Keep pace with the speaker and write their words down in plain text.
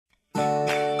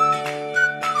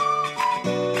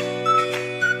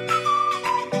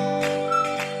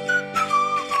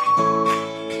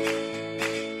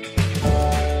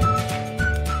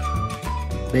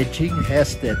Beijing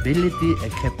has the ability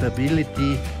and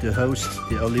capability to host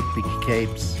the Olympic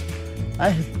Games. I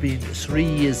have been 3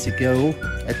 years ago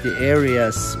at the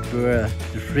areas where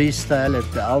the freestyle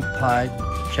and the alpine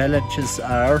challenges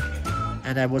are,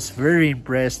 and I was very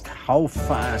impressed how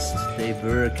fast they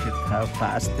work and how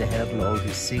fast they handle all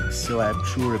these things, so I'm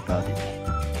sure about it.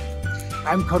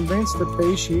 I'm convinced that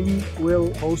Beijing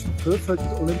will host the perfect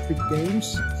Olympic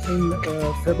Games in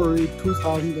February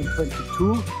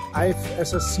 2022.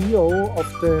 As a CEO of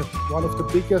one of the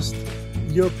biggest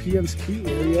European ski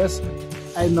areas,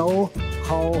 I know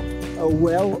how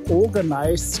well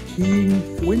organized skiing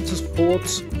winter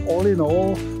sports all in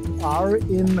all are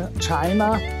in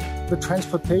China. The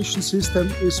transportation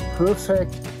system is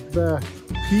perfect. The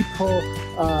people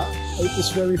is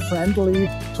very friendly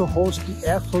to host the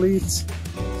athletes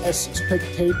as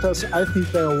spectators. I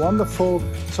think they are wonderful.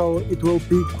 So it will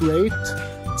be great,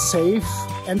 safe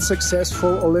and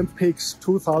successful Olympics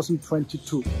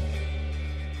 2022.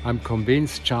 I'm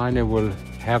convinced China will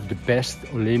have the best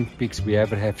Olympics we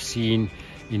ever have seen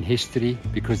in history,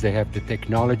 because they have the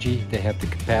technology, they have the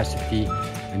capacity,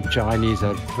 and Chinese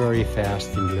are very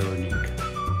fast in learning.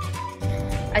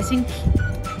 I think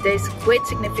there is great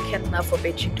significance now for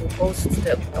Beijing to host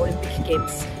the Olympic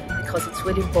Games, because it's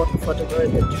really important for the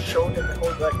world and to show that the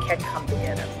whole world can come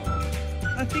together.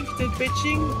 I think that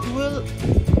Beijing will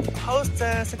host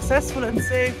a successful and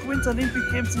safe Winter Olympic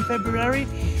Games in February,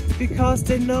 because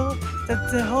they know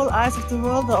that the whole eyes of the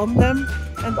world are on them,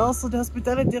 and also the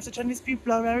hospitality of the Chinese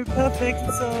people are very perfect,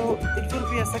 so it will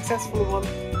be a successful one.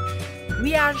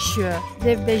 We are sure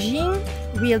that Beijing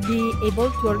will be able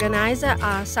to organize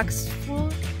a successful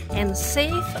and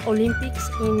safe Olympics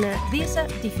in this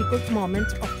difficult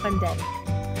moment of pandemic.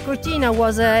 Cortina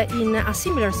was in a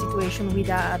similar situation with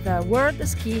the World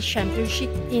Ski Championship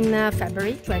in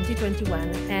February 2021,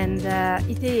 and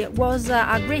it was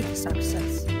a great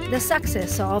success. The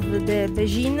success of the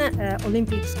Beijing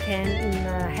Olympics can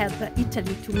help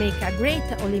Italy to make a great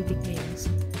Olympic Games,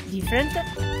 different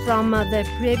from the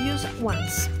previous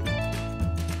ones.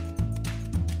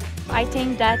 I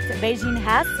think that Beijing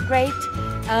has great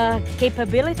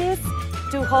capabilities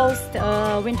to host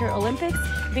Winter Olympics,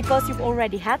 because you've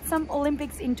already had some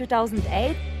Olympics in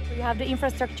 2008. You have the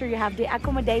infrastructure, you have the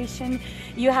accommodation,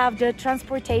 you have the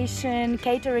transportation,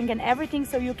 catering and everything,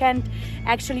 so you can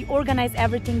actually organize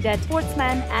everything that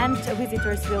sportsmen and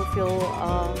visitors will feel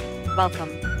welcome.